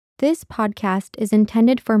This podcast is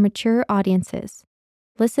intended for mature audiences.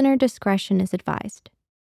 Listener discretion is advised.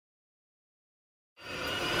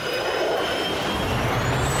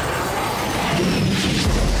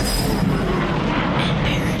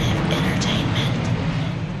 Imperative Entertainment.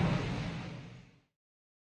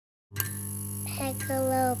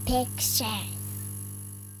 Piccolo Picture.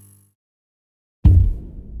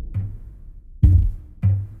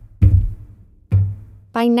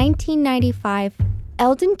 By 1995,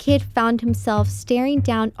 Eldon Kidd found himself staring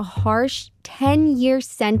down a harsh 10-year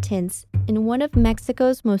sentence in one of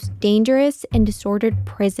Mexico's most dangerous and disordered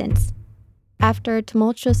prisons. After a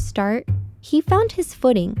tumultuous start, he found his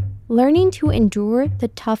footing, learning to endure the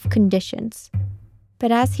tough conditions.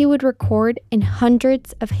 But as he would record in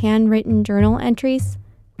hundreds of handwritten journal entries,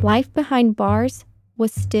 life behind bars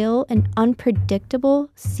was still an unpredictable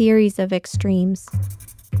series of extremes.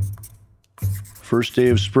 First day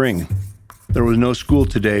of spring. There was no school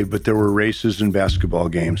today, but there were races and basketball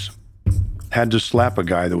games. Had to slap a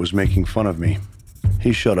guy that was making fun of me.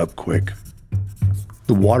 He shut up quick.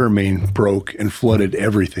 The water main broke and flooded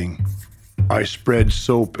everything. I spread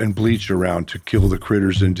soap and bleach around to kill the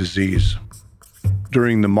critters and disease.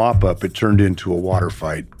 During the mop-up, it turned into a water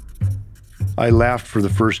fight. I laughed for the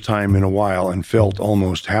first time in a while and felt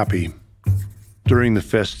almost happy. During the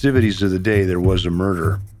festivities of the day, there was a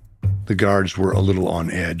murder. The guards were a little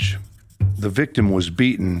on edge. The victim was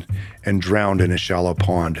beaten and drowned in a shallow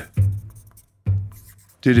pond.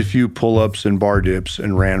 Did a few pull-ups and bar dips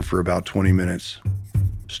and ran for about 20 minutes.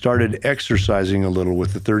 Started exercising a little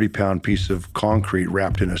with a 30-pound piece of concrete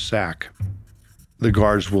wrapped in a sack. The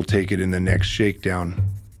guards will take it in the next shakedown.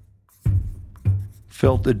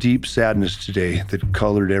 Felt a deep sadness today that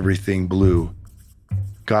colored everything blue.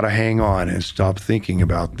 Gotta hang on and stop thinking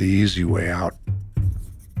about the easy way out.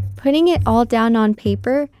 Putting it all down on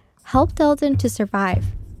paper helped Eldon to survive.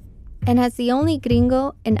 And as the only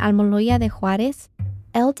gringo in Almoloya de Juarez,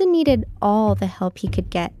 Eldon needed all the help he could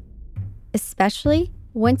get, especially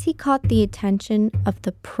once he caught the attention of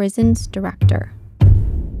the prison's director.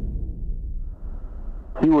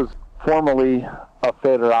 He was formerly a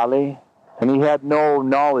federale, and he had no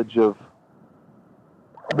knowledge of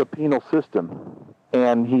the penal system.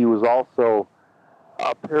 And he was also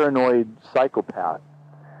a paranoid psychopath.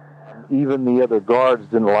 Even the other guards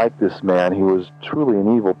didn't like this man. He was truly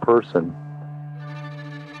an evil person.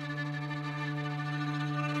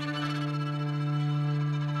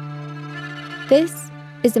 This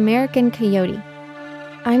is American Coyote.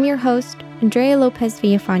 I'm your host, Andrea Lopez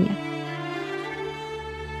Villafana.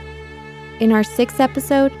 In our 6th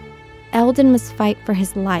episode, Eldon must fight for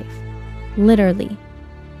his life, literally,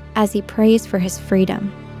 as he prays for his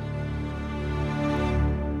freedom.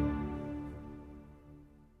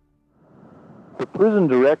 The prison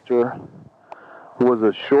director was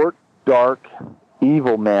a short, dark,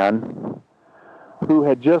 evil man who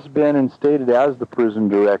had just been instated as the prison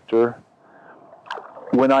director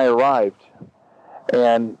when I arrived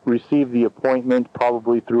and received the appointment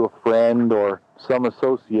probably through a friend or some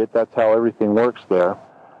associate. That's how everything works there.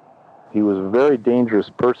 He was a very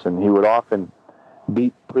dangerous person. He would often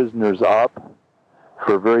beat prisoners up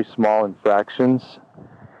for very small infractions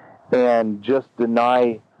and just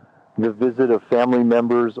deny the visit of family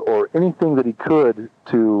members or anything that he could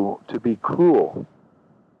to be cruel.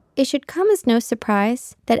 It should come as no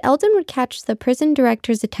surprise that Eldon would catch the prison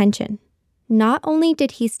director's attention. Not only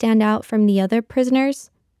did he stand out from the other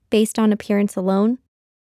prisoners based on appearance alone,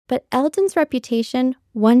 but Eldon's reputation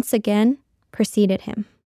once again preceded him.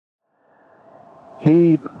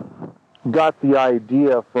 He got the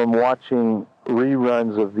idea from watching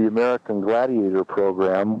reruns of the American Gladiator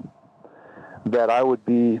program that I would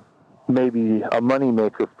be maybe a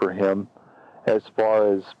moneymaker for him as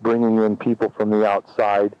far as bringing in people from the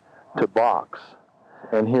outside to box.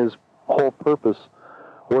 And his whole purpose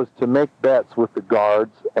was to make bets with the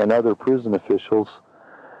guards and other prison officials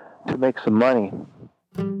to make some money.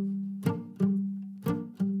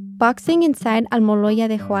 Boxing inside Almoloya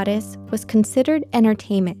de Juarez was considered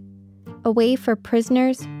entertainment, a way for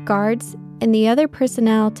prisoners, guards, and the other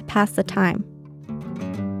personnel to pass the time.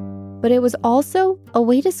 But it was also a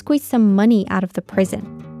way to squeeze some money out of the prison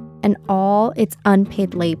and all its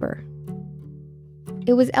unpaid labor.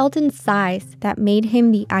 It was Eldon's size that made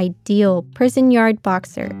him the ideal prison yard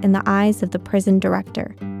boxer in the eyes of the prison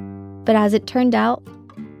director. But as it turned out,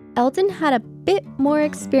 Eldon had a bit more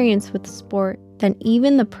experience with the sport than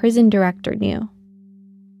even the prison director knew.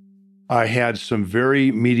 I had some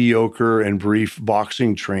very mediocre and brief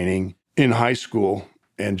boxing training in high school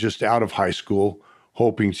and just out of high school,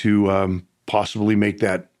 hoping to possibly make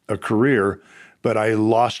that a career. But I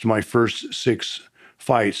lost my first 6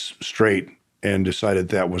 fights straight and decided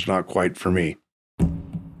that was not quite for me.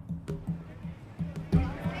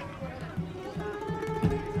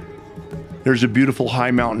 There's a beautiful high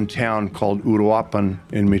mountain town called Uruapan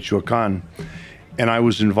in Michoacan, and I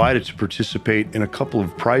was invited to participate in a couple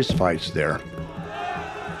of prize fights there.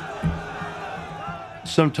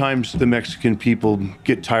 Sometimes the Mexican people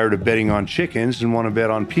get tired of betting on chickens and want to bet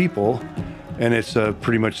on people, and it's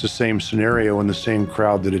pretty much the same scenario in the same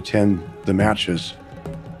crowd that attend the matches.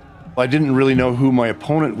 I didn't really know who my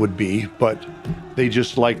opponent would be, but they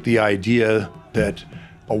just liked the idea that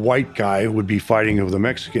a white guy would be fighting with a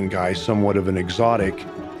Mexican guy, somewhat of an exotic.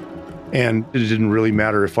 And it didn't really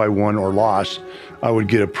matter if I won or lost, I would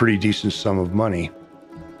get a pretty decent sum of money.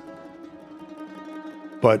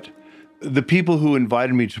 But the people who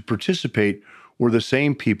invited me to participate were the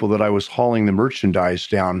same people that I was hauling the merchandise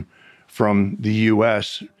down from the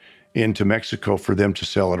U.S. into Mexico for them to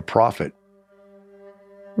sell at a profit.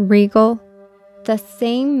 Regal, the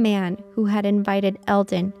same man who had invited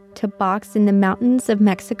Eldon to box in the mountains of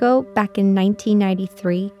Mexico back in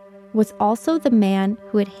 1993, was also the man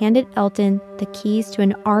who had handed Eldon the keys to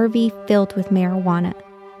an RV filled with marijuana.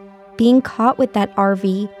 Being caught with that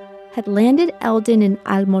RV had landed Eldon in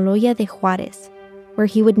Almoloya de Juarez, where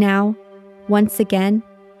he would now, once again,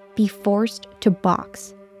 be forced to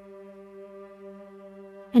box.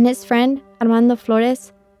 And his friend, Armando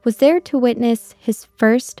Flores, was there to witness his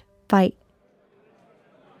first fight.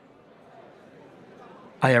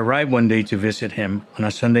 I arrived one day to visit him on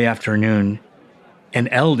a Sunday afternoon, and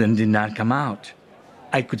Eldon did not come out.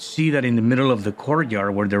 I could see that in the middle of the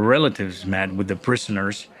courtyard where the relatives met with the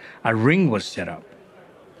prisoners, a ring was set up.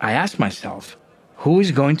 I asked myself, who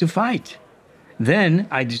is going to fight? Then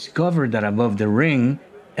I discovered that above the ring,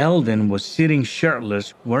 Eldon was sitting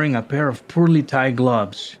shirtless, wearing a pair of poorly tied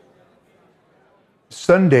gloves.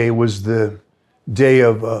 Sunday was the day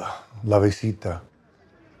of La Visita.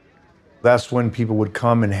 That's when people would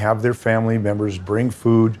come and have their family members bring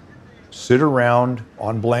food, sit around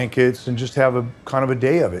on blankets, and just have a kind of a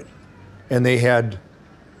day of it. And they had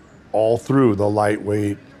all through the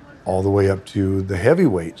lightweight, all the way up to the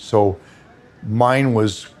heavyweight. So mine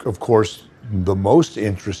was, of course, the most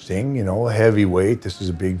interesting, heavyweight. This is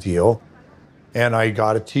a big deal. And I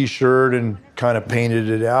got a t-shirt and kind of painted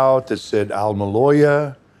it out that said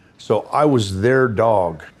Almoloya. So I was their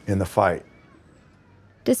dog in the fight.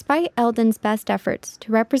 Despite Eldon's best efforts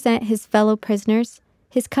to represent his fellow prisoners,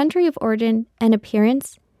 his country of origin and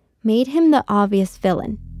appearance made him the obvious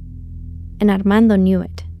villain. And Armando knew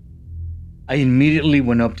it. I immediately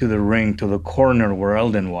went up to the ring to the corner where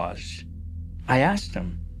Eldon was. I asked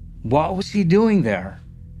him, what was he doing there?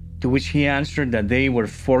 To which he answered that they were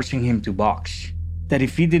forcing him to box, that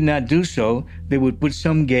if he did not do so, they would put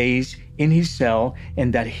some gays in his cell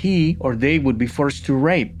and that he or they would be forced to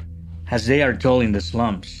rape, as they are told in the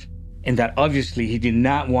slums, and that obviously he did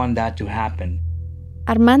not want that to happen.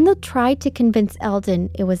 Armando tried to convince Eldon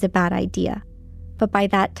it was a bad idea, but by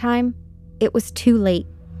that time, it was too late.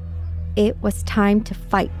 It was time to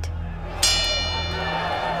fight.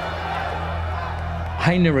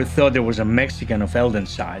 I never thought there was a Mexican of Eldon's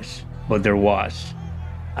size, but there was.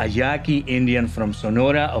 A Yaqui Indian from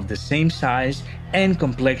Sonora of the same size and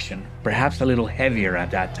complexion, perhaps a little heavier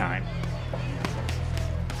at that time.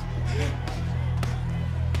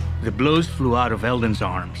 The blows flew out of Eldon's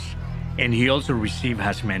arms, and he also received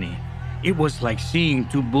as many. It was like seeing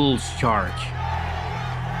two bulls charge.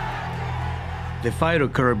 The fight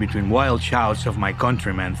occurred between wild shouts of my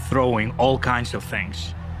countrymen throwing all kinds of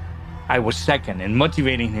things. I was second in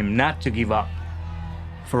motivating him not to give up.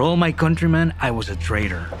 For all my countrymen, I was a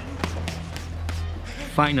traitor.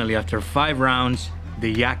 Finally, after 5 rounds,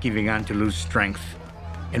 the Yaqui began to lose strength,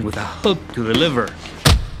 and with a hook to the liver,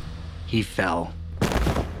 he fell.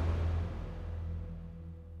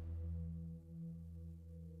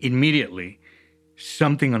 Immediately,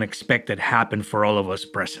 something unexpected happened for all of us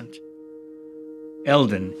present.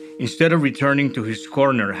 Eldon, instead of returning to his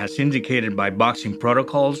corner as indicated by boxing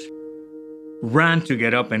protocols, ran to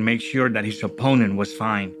get up and make sure that his opponent was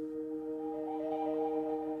fine.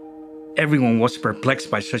 Everyone was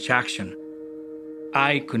perplexed by such action.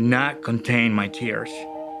 I could not contain my tears.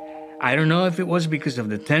 I don't know if it was because of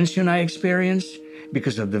the tension I experienced,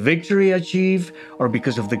 because of the victory achieved, or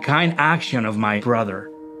because of the kind action of my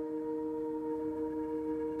brother.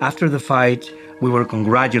 After the fight, we were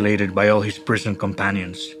congratulated by all his prison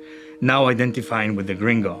companions, now identifying with the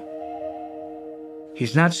gringo.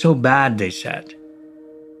 He's not so bad, they said.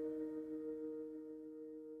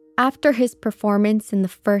 After his performance in the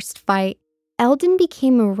first fight, Eldon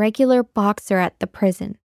became a regular boxer at the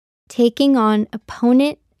prison, taking on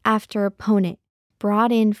opponent after opponent,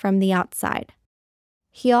 brought in from the outside.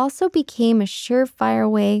 He also became a surefire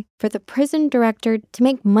way for the prison director to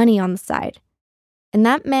make money on the side. And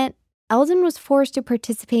that meant Eldon was forced to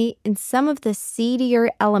participate in some of the seedier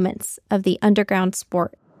elements of the underground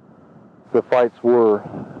sport. The fights were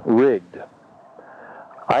rigged.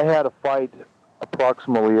 I had a fight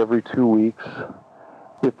approximately every 2 weeks.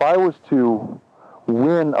 If I was to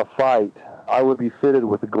win a fight, I would be fitted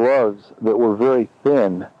with gloves that were very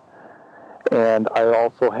thin, and I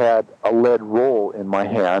also had a lead roll in my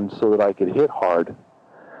hand so that I could hit hard.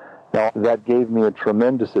 Now, that gave me a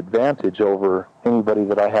tremendous advantage over anybody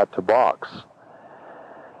that I had to box.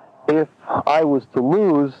 If I was to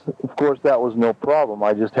lose, of course, that was no problem.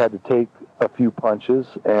 I just had to take a few punches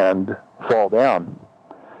and fall down.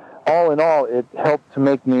 All in all, it helped to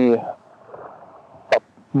make me a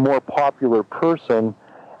more popular person,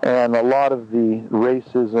 and a lot of the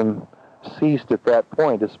racism ceased at that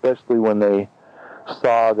point, especially when they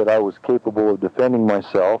saw that I was capable of defending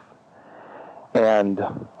myself. And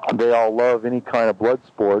they all love any kind of blood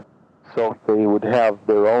sport, so they would have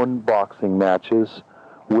their own boxing matches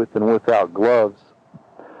with and without gloves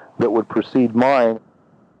that would precede mine.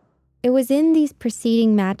 It was in these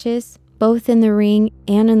preceding matches, both in the ring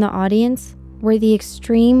and in the audience, where the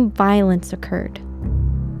extreme violence occurred.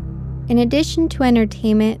 In addition to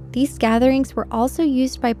entertainment, these gatherings were also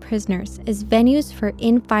used by prisoners as venues for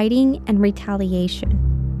infighting and retaliation.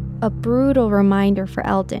 A brutal reminder for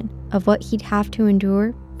Eldon of what he'd have to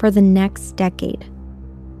endure for the next decade.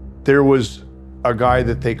 There was a guy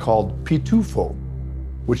that they called Pitufo,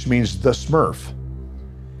 which means the Smurf.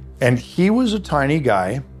 And he was a tiny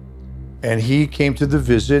guy, and he came to the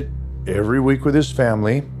visit every week with his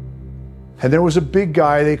family. And there was a big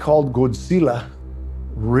guy they called Godzilla,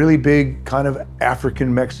 really big, kind of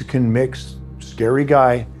African-Mexican mix, scary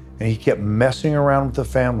guy, and he kept messing around with the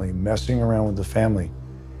family.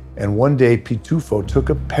 And one day, Pitufo took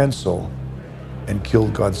a pencil and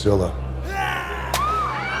killed Godzilla.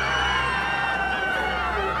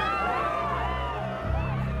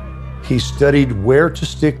 He studied where to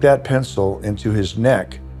stick that pencil into his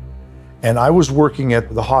neck. And I was working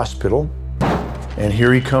at the hospital, and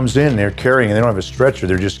here he comes in. They're carrying him. They don't have a stretcher.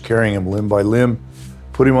 They're just carrying him limb by limb,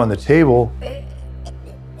 put him on the table.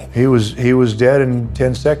 He was dead in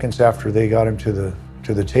 10 seconds after they got him to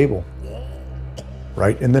the table.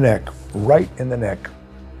 Right in the neck.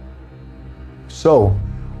 So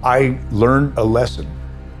I learned a lesson.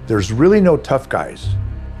 There's really no tough guys.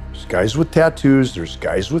 There's guys with tattoos, there's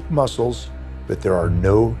guys with muscles, but there are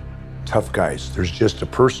no tough guys. There's just a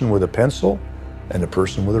person with a pencil and a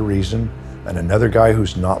person with a reason and another guy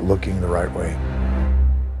who's not looking the right way.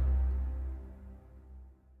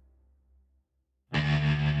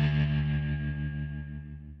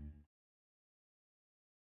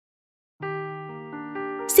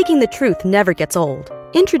 Seeking the truth never gets old.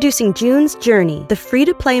 Introducing June's Journey, the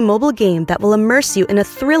free-to-play mobile game that will immerse you in a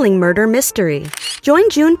thrilling murder mystery. Join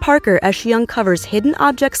June Parker as she uncovers hidden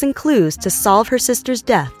objects and clues to solve her sister's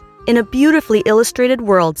death in a beautifully illustrated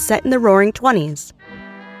world set in the Roaring '20s.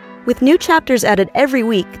 With new chapters added every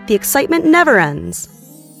week, the excitement never ends.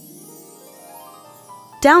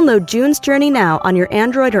 Download June's Journey now on your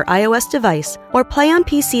Android or iOS device, or play on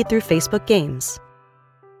PC through Facebook Games.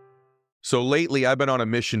 So lately, I've been on a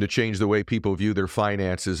mission to change the way people view their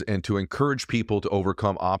finances and to encourage people to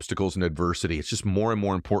overcome obstacles and adversity. It's just more and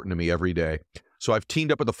more important to me every day. So I've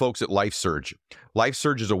teamed up with the folks at LifeSurge.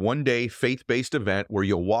 LifeSurge is a one-day faith-based event where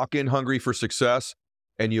you'll walk in hungry for success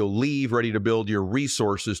and you'll leave ready to build your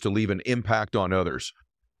resources to leave an impact on others.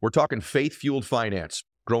 We're talking faith-fueled finance,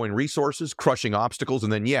 growing resources, crushing obstacles,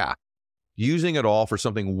 and then, using it all for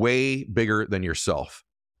something way bigger than yourself.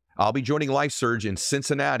 I'll be joining LifeSurge in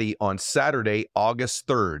Cincinnati on Saturday, August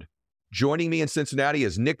 3rd. Joining me in Cincinnati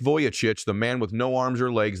is Nick Vujicic, the man with no arms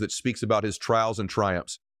or legs that speaks about his trials and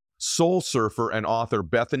triumphs. Soul surfer and author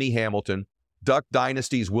Bethany Hamilton, Duck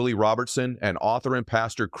Dynasty's Willie Robertson, and author and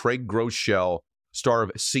pastor Craig Groeschel, star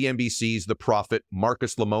of CNBC's The Prophet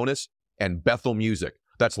Marcus Lemonis, and Bethel Music.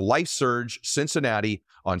 That's LifeSurge Cincinnati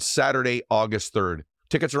on Saturday, August 3rd.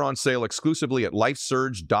 Tickets are on sale exclusively at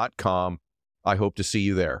lifesurge.com. I hope to see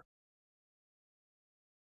you there.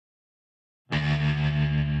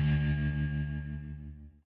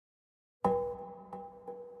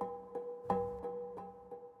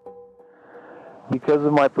 Because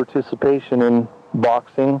of my participation in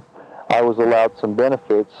boxing, I was allowed some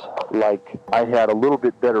benefits, like I had a little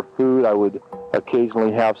bit better food. I would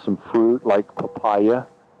occasionally have some fruit like papaya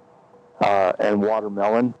and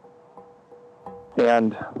watermelon.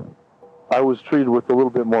 And I was treated with a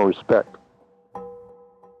little bit more respect.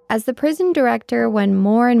 As the prison director won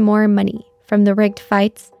more and more money from the rigged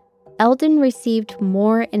fights, Eldon received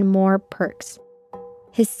more and more perks.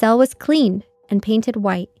 His cell was cleaned and painted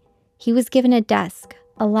white. He was given a desk,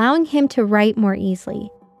 allowing him to write more easily.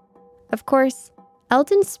 Of course,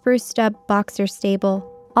 Eldon's spruced-up boxer stable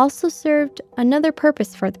also served another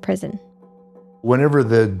purpose for the prison. Whenever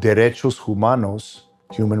the derechos humanos,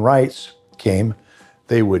 human rights, came,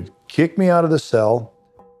 they would kick me out of the cell,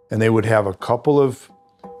 and they would have a couple of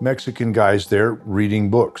Mexican guys there reading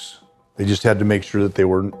books. They just had to make sure that they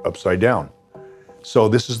weren't upside down. So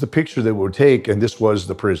this is the picture that we would take, and this was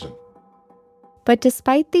the prison. But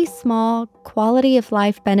despite these small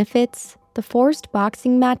quality-of-life benefits, the forced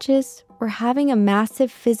boxing matches were having a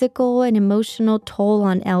massive physical and emotional toll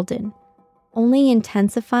on Eldon, only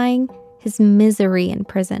intensifying his misery in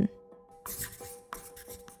prison.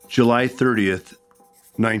 July 30th,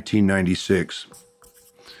 1996.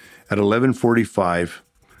 At 11:45,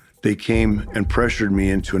 they came and pressured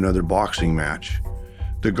me into another boxing match.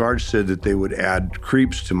 The guards said that they would add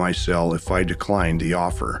creeps to my cell if I declined the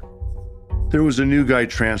offer. There was a new guy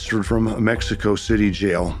transferred from a Mexico City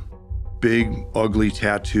jail. Big, ugly,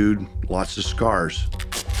 tattooed, lots of scars.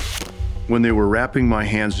 When they were wrapping my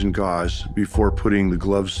hands in gauze before putting the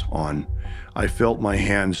gloves on, I felt my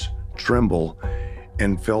hands tremble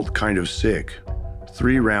and felt kind of sick.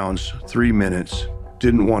 3 rounds, 3 minutes,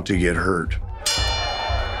 didn't want to get hurt.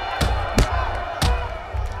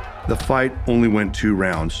 The fight only went 2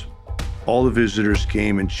 rounds. All the visitors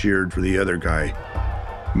came and cheered for the other guy.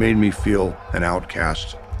 Made me feel an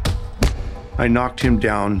outcast. I knocked him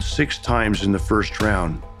down 6 times in the first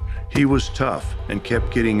round. He was tough and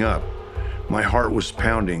kept getting up. My heart was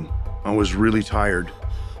pounding. I was really tired.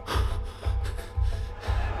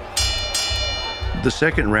 The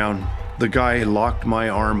second round, the guy locked my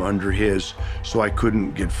arm under his so I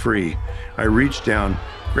couldn't get free. I reached down,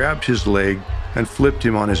 grabbed his leg, and flipped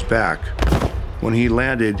him on his back. When he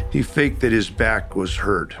landed, he faked that his back was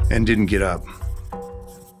hurt and didn't get up.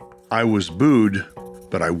 I was booed,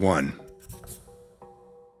 but I won.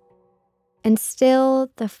 And still,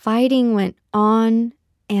 the fighting went on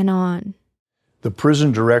and on. The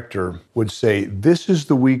prison director would say, "This is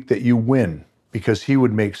the week that you win," because he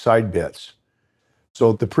would make side bets.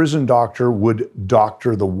 So the prison doctor would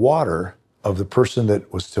doctor the water of the person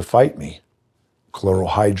that was to fight me, chloral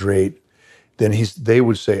hydrate. Then they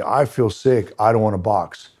would say, "I feel sick, I don't want to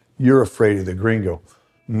box. You're afraid of the gringo."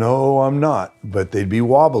 "No, I'm not," but they'd be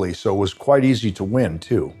wobbly, so it was quite easy to win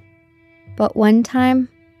too. But one time,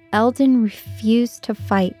 Eldon refused to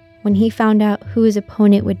fight when he found out who his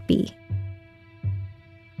opponent would be.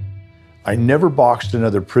 I never boxed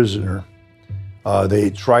another prisoner.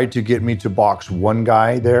 They tried to get me to box one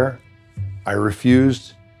guy there. I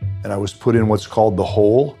refused, and I was put in what's called the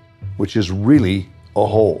hole, which is really a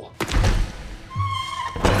hole.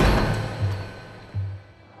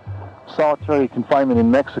 Solitary confinement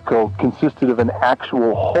in Mexico consisted of an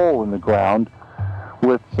actual hole in the ground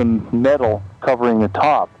with some metal covering the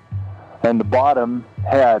top. And the bottom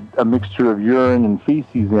had a mixture of urine and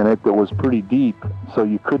feces in it that was pretty deep, so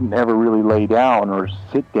you couldn't ever really lay down or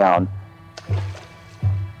sit down.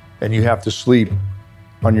 And you have to sleep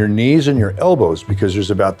on your knees and your elbows because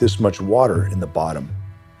there's about this much water in the bottom.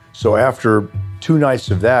 So after 2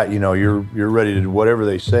 nights of that, you're ready to do whatever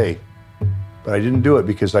they say. But I didn't do it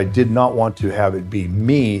because I did not want to have it be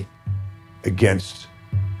me against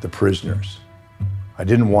the prisoners. I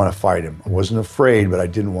didn't want to fight him. I wasn't afraid, but I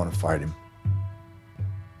didn't want to fight him.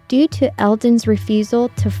 Due to Eldon's refusal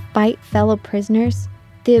to fight fellow prisoners,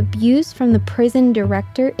 the abuse from the prison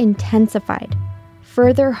director intensified,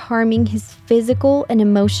 further harming his physical and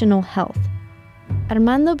emotional health.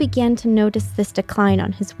 Armando began to notice this decline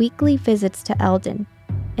on his weekly visits to Eldon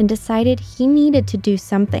and decided he needed to do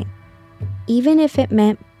something, even if it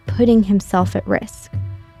meant putting himself at risk.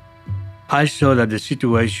 I saw that the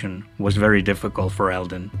situation was very difficult for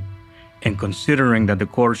Eldon, and considering that the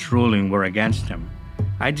court's ruling were against him,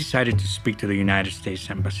 I decided to speak to the United States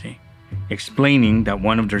Embassy, explaining that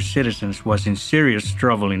one of their citizens was in serious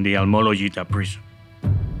trouble in the Almoloyita prison.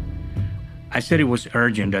 I said it was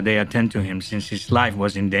urgent that they attend to him since his life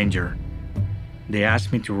was in danger. They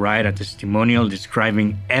asked me to write a testimonial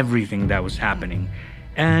describing everything that was happening,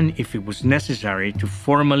 and if it was necessary, to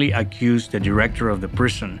formally accuse the director of the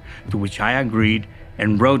prison, to which I agreed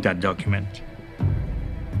and wrote that document.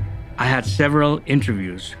 I had several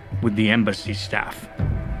interviews with the embassy staff.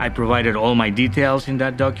 I provided all my details in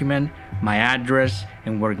that document, my address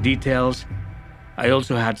and work details. I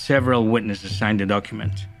also had several witnesses sign the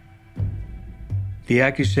document. The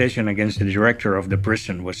accusation against the director of the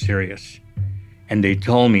prison was serious, and they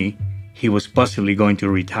told me he was possibly going to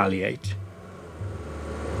retaliate.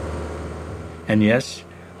 And yes,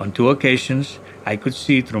 on 2 occasions, I could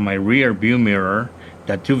see through my rear view mirror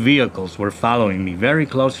that 2 vehicles were following me very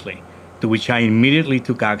closely, to which I immediately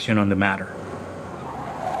took action on the matter.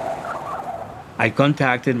 I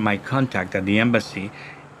contacted my contact at the embassy,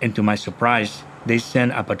 and to my surprise, they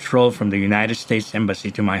sent a patrol from the United States Embassy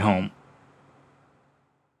to my home.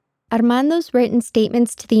 Armando's written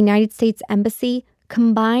statements to the United States Embassy,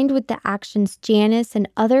 combined with the actions Janice and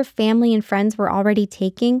other family and friends were already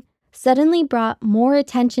taking, suddenly brought more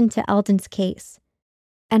attention to Eldon's case.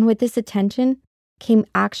 And with this attention came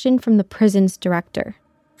action from the prison's director.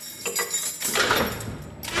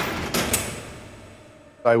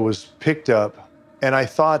 I was picked up, and I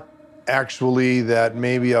thought actually that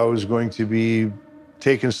maybe I was going to be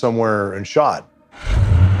taken somewhere and shot.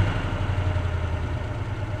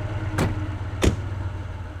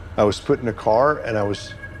 I was put in a car, and I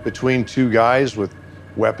was between 2 guys with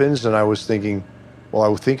weapons, and I was thinking, well, I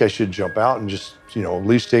would think I should jump out and just, at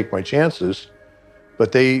least take my chances.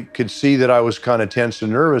 But they could see that I was kind of tense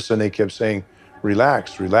and nervous, and they kept saying,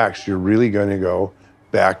 relax, relax, you're really going to go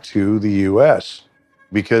back to the U.S.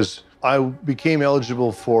 Because I became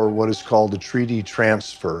eligible for what is called a treaty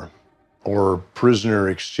transfer or prisoner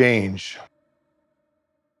exchange.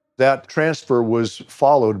 That transfer was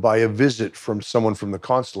followed by a visit from someone from the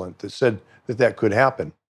consulate that said that that could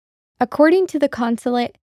happen. According to the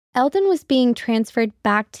consulate, Eldon was being transferred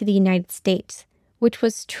back to the United States, which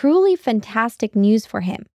was truly fantastic news for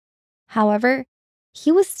him. However,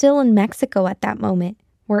 he was still in Mexico at that moment,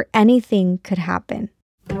 where anything could happen.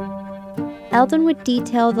 Eldon would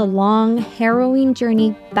detail the long, harrowing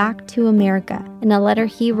journey back to America in a letter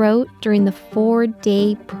he wrote during the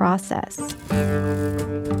 4-day process.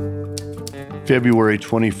 February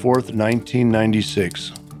 24th,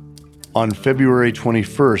 1996. On February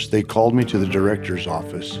 21st, they called me to the director's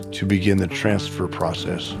office to begin the transfer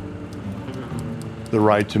process. The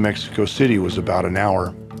ride to Mexico City was about an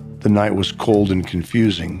hour. The night was cold and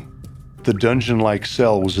confusing. The dungeon-like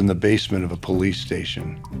cell was in the basement of a police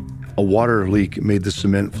station. A water leak made the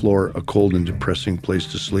cement floor a cold and depressing place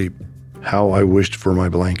to sleep. How I wished for my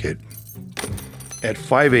blanket. At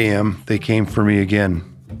 5 a.m., they came for me again.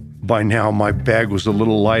 By now, my bag was a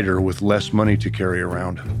little lighter with less money to carry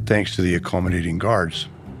around, thanks to the accommodating guards.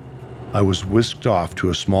 I was whisked off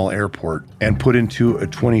to a small airport and put into a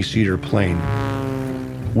 20-seater plane.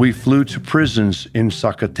 We flew to prisons in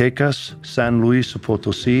Zacatecas, San Luis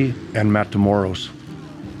Potosí, and Matamoros.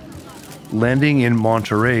 Landing in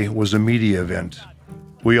Monterrey was a media event.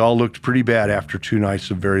 We all looked pretty bad after 2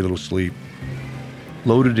 nights of very little sleep.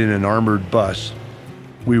 Loaded in an armored bus,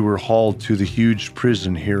 we were hauled to the huge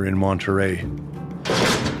prison here in Monterrey.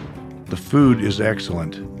 The food is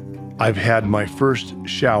excellent. I've had my first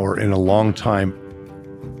shower in a long time.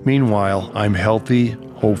 Meanwhile, I'm healthy,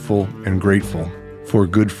 hopeful, and grateful for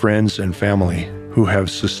good friends and family who have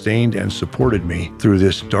sustained and supported me through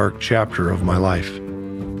this dark chapter of my life.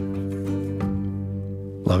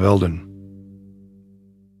 Love, Eldon.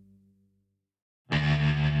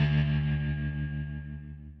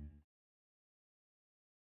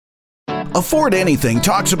 Afford Anything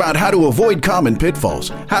talks about how to avoid common pitfalls,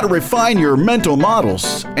 how to refine your mental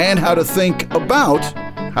models, and how to think about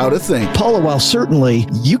how to think. Paula, while certainly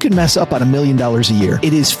you can mess up on $1 million a year,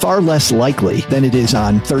 it is far less likely than it is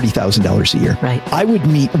on $30,000 a year. Right. I would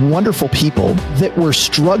meet wonderful people that were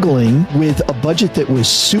struggling with a budget that was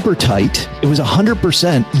super tight. It was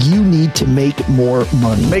 100%. You need to make more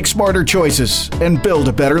money. Make smarter choices and build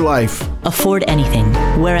a better life. Afford Anything,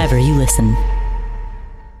 wherever you listen.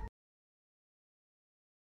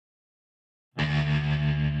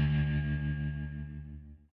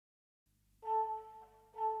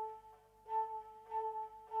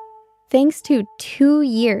 Thanks to 2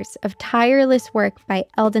 years of tireless work by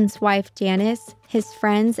Eldon's wife Janice, his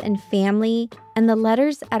friends and family, and the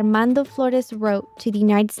letters Armando Flores wrote to the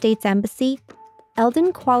United States Embassy,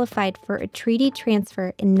 Eldon qualified for a treaty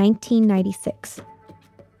transfer in 1996.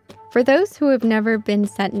 For those who have never been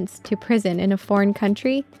sentenced to prison in a foreign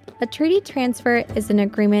country, a treaty transfer is an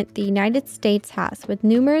agreement the United States has with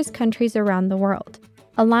numerous countries around the world,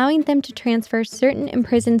 allowing them to transfer certain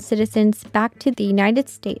imprisoned citizens back to the United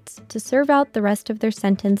States to serve out the rest of their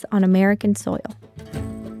sentence on American soil.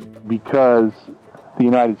 Because the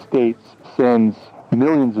United States sends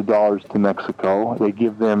millions of dollars to Mexico, they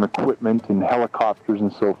give them equipment and helicopters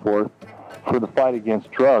and so forth for the fight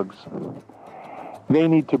against drugs. They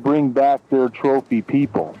need to bring back their trophy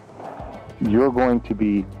people. You're going to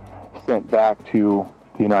be sent back to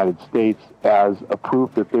the United States as a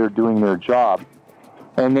proof that they're doing their job.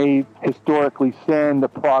 And they historically send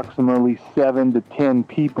approximately 7 to 10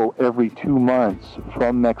 people every 2 months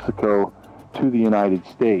from Mexico to the United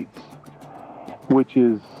States, which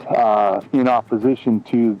is in opposition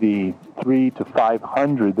to the 300 to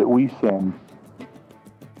 500 that we send.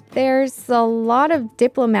 There's a lot of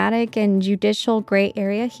diplomatic and judicial gray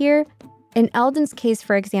area here. In Eldon's case,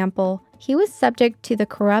 for example, he was subject to the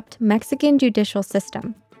corrupt Mexican judicial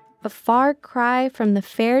system, a far cry from the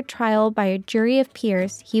fair trial by a jury of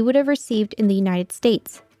peers he would have received in the United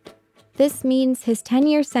States. This means his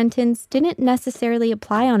 10-year sentence didn't necessarily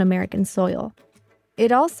apply on American soil.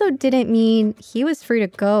 It also didn't mean he was free to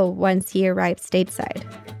go once he arrived stateside.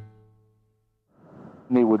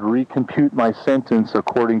 They would recompute my sentence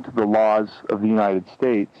according to the laws of the United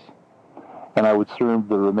States, and I would serve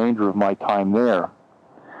the remainder of my time there.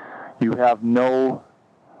 You have no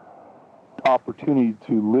opportunity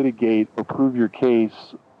to litigate or prove your case.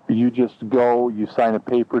 You just go, you sign a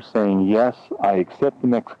paper saying, yes, I accept the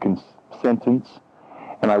Mexican sentence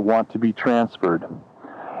and I want to be transferred.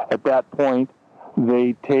 At that point,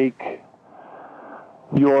 they take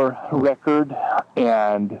your record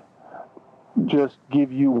and just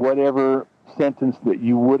give you whatever sentence that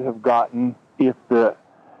you would have gotten if the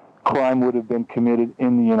crime would have been committed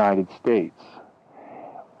in the United States.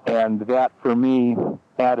 And that, for me,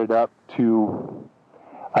 added up to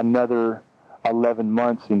another 11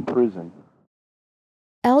 months in prison.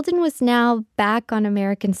 Eldon was now back on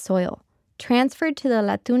American soil, transferred to the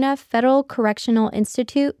La Tuna Federal Correctional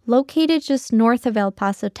Institute located just north of El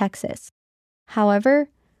Paso, Texas. However,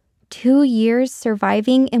 2 years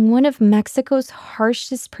surviving in one of Mexico's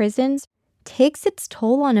harshest prisons takes its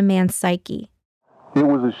toll on a man's psyche. It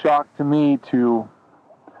was a shock to me to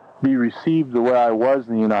be received the way I was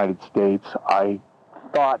in the United States. I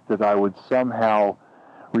thought that I would somehow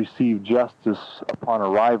receive justice upon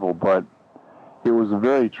arrival, but it was a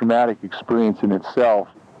very traumatic experience in itself.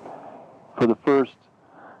 For the first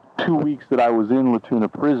 2 weeks that I was in La Tuna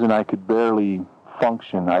prison, I could barely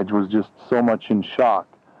function. I was just so much in shock.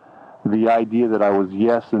 The idea that I was,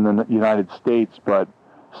 yes, in the United States, but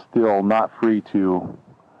still not free to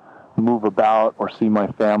move about or see my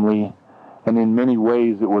family. And in many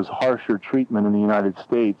ways, it was harsher treatment in the United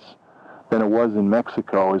States than it was in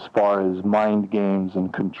Mexico as far as mind games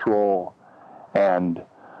and control. And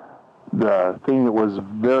the thing that was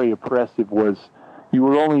very oppressive was you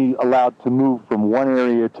were only allowed to move from one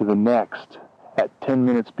area to the next at 10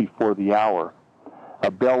 minutes before the hour. A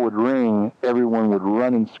bell would ring, everyone would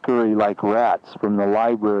run and scurry like rats from the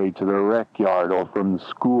library to the rec yard or from the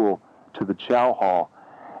school to the chow hall.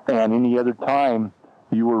 And any other time,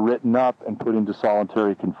 you were written up and put into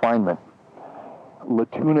solitary confinement. La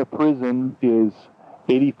Tuna prison is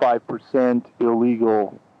 85%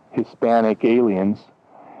 illegal Hispanic aliens.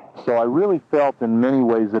 So I really felt in many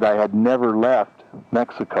ways that I had never left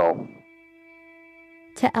Mexico.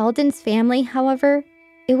 To Eldon's family, however,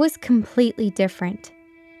 it was completely different.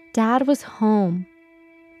 Dad was home.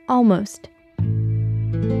 Almost.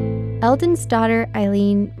 Eldon's daughter,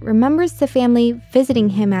 Eileen, remembers the family visiting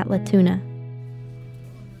him at La Tuna.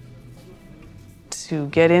 To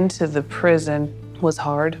get into the prison was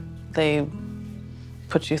hard. They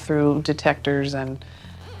put you through detectors, and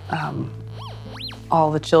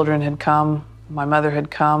all the children had come. My mother had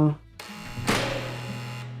come.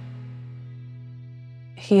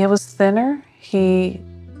 He was thinner. He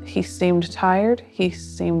seemed tired. He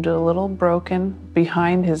seemed a little broken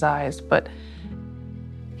behind his eyes, but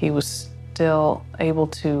he was still able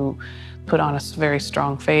to put on a very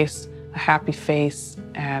strong face, a happy face,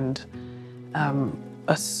 and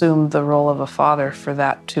assume the role of a father for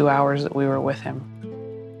that 2 hours that we were with him.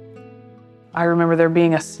 I remember there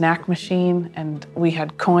being a snack machine, and we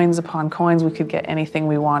had coins upon coins. We could get anything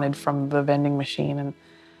we wanted from the vending machine.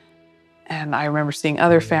 And I remember seeing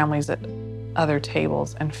other families at other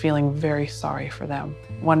tables and feeling very sorry for them,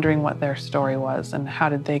 wondering what their story was and how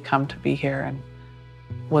did they come to be here, and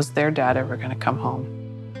was their dad ever going to come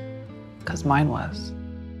home? Because mine was.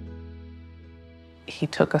 He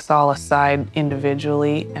took us all aside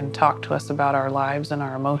individually and talked to us about our lives and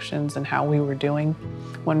our emotions and how we were doing,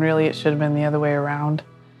 when really it should have been the other way around.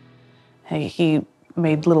 He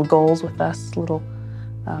made little goals with us, little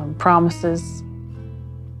promises.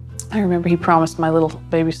 I remember he promised my little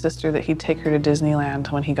baby sister that he'd take her to Disneyland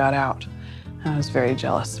when he got out. I was very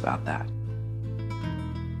jealous about that.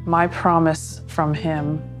 My promise from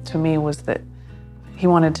him to me was that he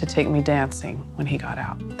wanted to take me dancing when he got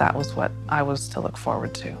out. That was what I was to look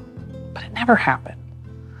forward to. But it never happened.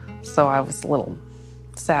 So I was a little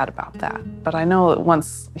sad about that. But I know that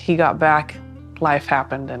once he got back, life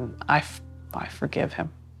happened, and I forgive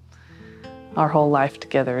him. Our whole life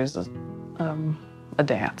together is a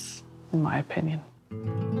dance, in my opinion.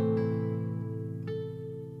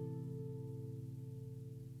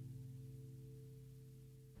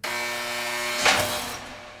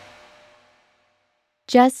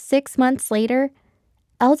 Just 6 months later,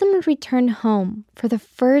 Eldon would return home for the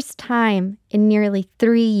first time in nearly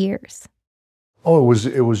 3 years. Oh,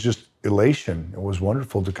 it was just elation. It was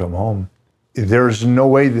wonderful to come home. There's no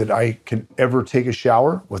way that I can ever take a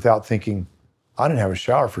shower without thinking, I didn't have a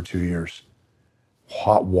shower for 2 years.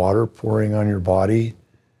 Hot water pouring on your body,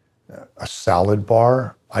 a salad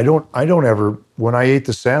bar. I don't ever, when I ate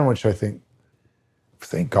the sandwich, I think,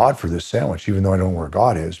 thank God for this sandwich, even though I don't know where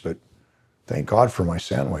God is, but thank God for my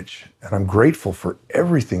sandwich. And I'm grateful for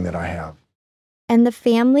everything that I have. And the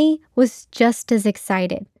family was just as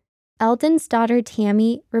excited. Eldon's daughter,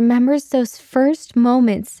 Tammy, remembers those first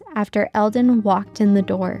moments after Eldon walked in the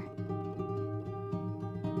door.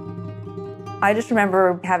 I just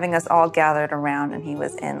remember having us all gathered around, and he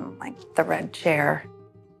was in like the red chair.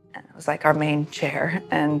 And it was like our main chair.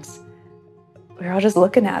 And we were all just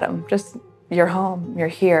looking at him. Just, you're home, you're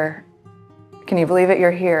here. Can you believe it?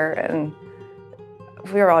 You're here. And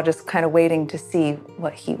we were all just kind of waiting to see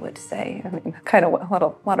what he would say. I mean, kind of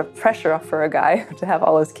a lot of pressure for a guy to have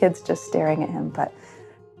all his kids just staring at him. But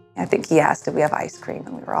I think he asked if we have ice cream,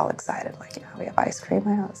 and we were all excited, like, yeah, we have ice cream.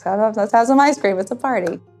 Let's have some ice cream. It's a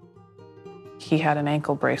party. He had an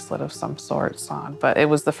ankle bracelet of some sorts on, but it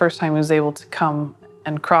was the first time he was able to come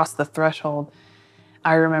and cross the threshold.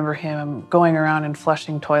 I remember him going around and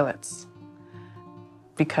flushing toilets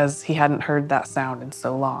because he hadn't heard that sound in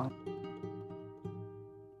so long.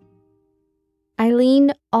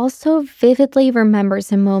 Eileen also vividly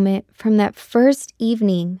remembers a moment from that first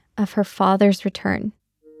evening of her father's return.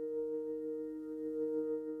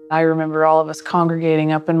 I remember all of us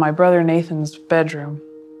congregating up in my brother Nathan's bedroom,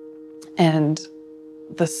 and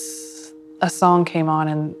a song came on,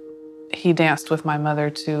 and he danced with my mother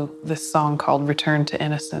to this song called Return to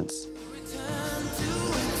Innocence.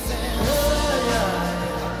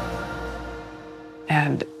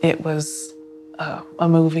 And it was a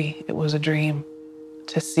movie, it was a dream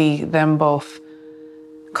to see them both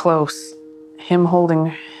close, him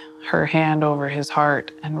holding her hand over his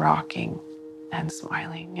heart and rocking and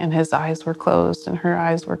smiling, and his eyes were closed and her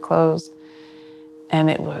eyes were closed, and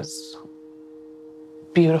it was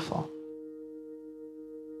beautiful.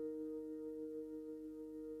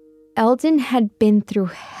 Eldon had been through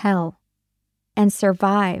hell and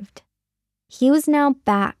survived. He was now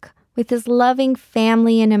back with his loving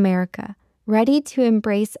family in America, ready to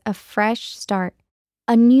embrace a fresh start,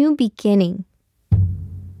 a new beginning.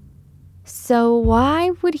 So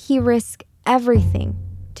why would he risk everything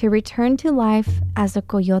to return to life as a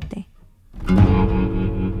coyote?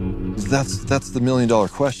 That's the million-dollar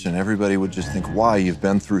question. Everybody would just think, why? You've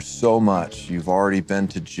been through so much. You've already been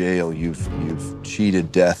to jail. You've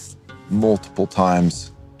cheated death multiple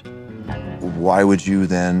times. Why would you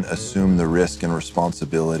then assume the risk and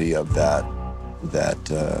responsibility of that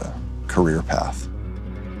career path?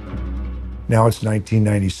 Now it's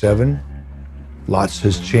 1997. Lots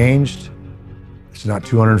has changed. It's not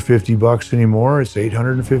 $250 anymore. It's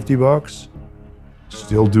 $850.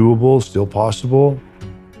 Still doable, still possible.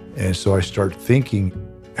 And so I start thinking,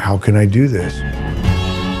 how can I do this?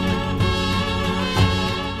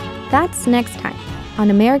 That's next time on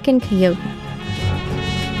American Coyote.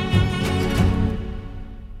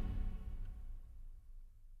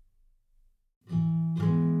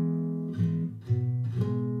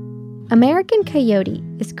 American Coyote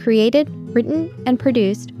is created, written, and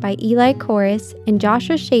produced by Eli Corris and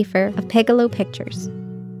Joshua Schaefer of Pegalo Pictures.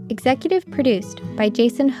 Executive produced by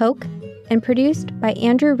Jason Hoke and produced by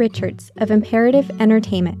Andrew Richards of Imperative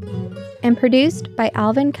Entertainment, and produced by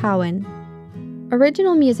Alvin Cowan.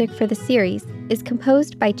 Original music for the series is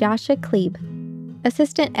composed by Joshua Klebe,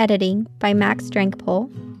 assistant editing by Max Drankpol,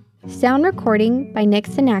 sound recording by Nick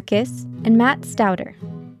Sinakis and Matt Stouter,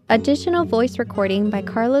 additional voice recording by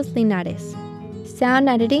Carlos Linares, sound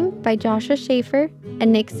editing by Joshua Schaefer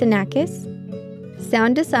and Nick Sinakis,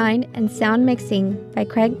 sound design and sound mixing by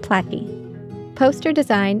Craig Plackey, poster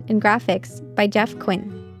design and graphics by Jeff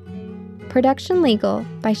Quinn, production legal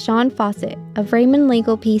by Sean Fawcett of Raymond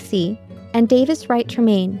Legal PC and Davis Wright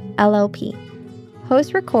Tremaine, LLP.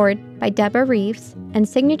 Host record by Deborah Reeves and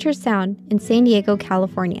Signature Sound in San Diego,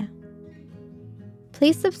 California.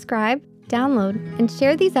 Please subscribe, download, and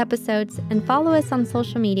share these episodes and follow us on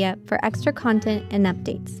social media for extra content and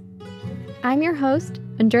updates. I'm your host,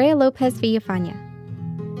 Andrea Lopez Villafaña.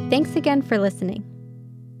 Thanks again for listening.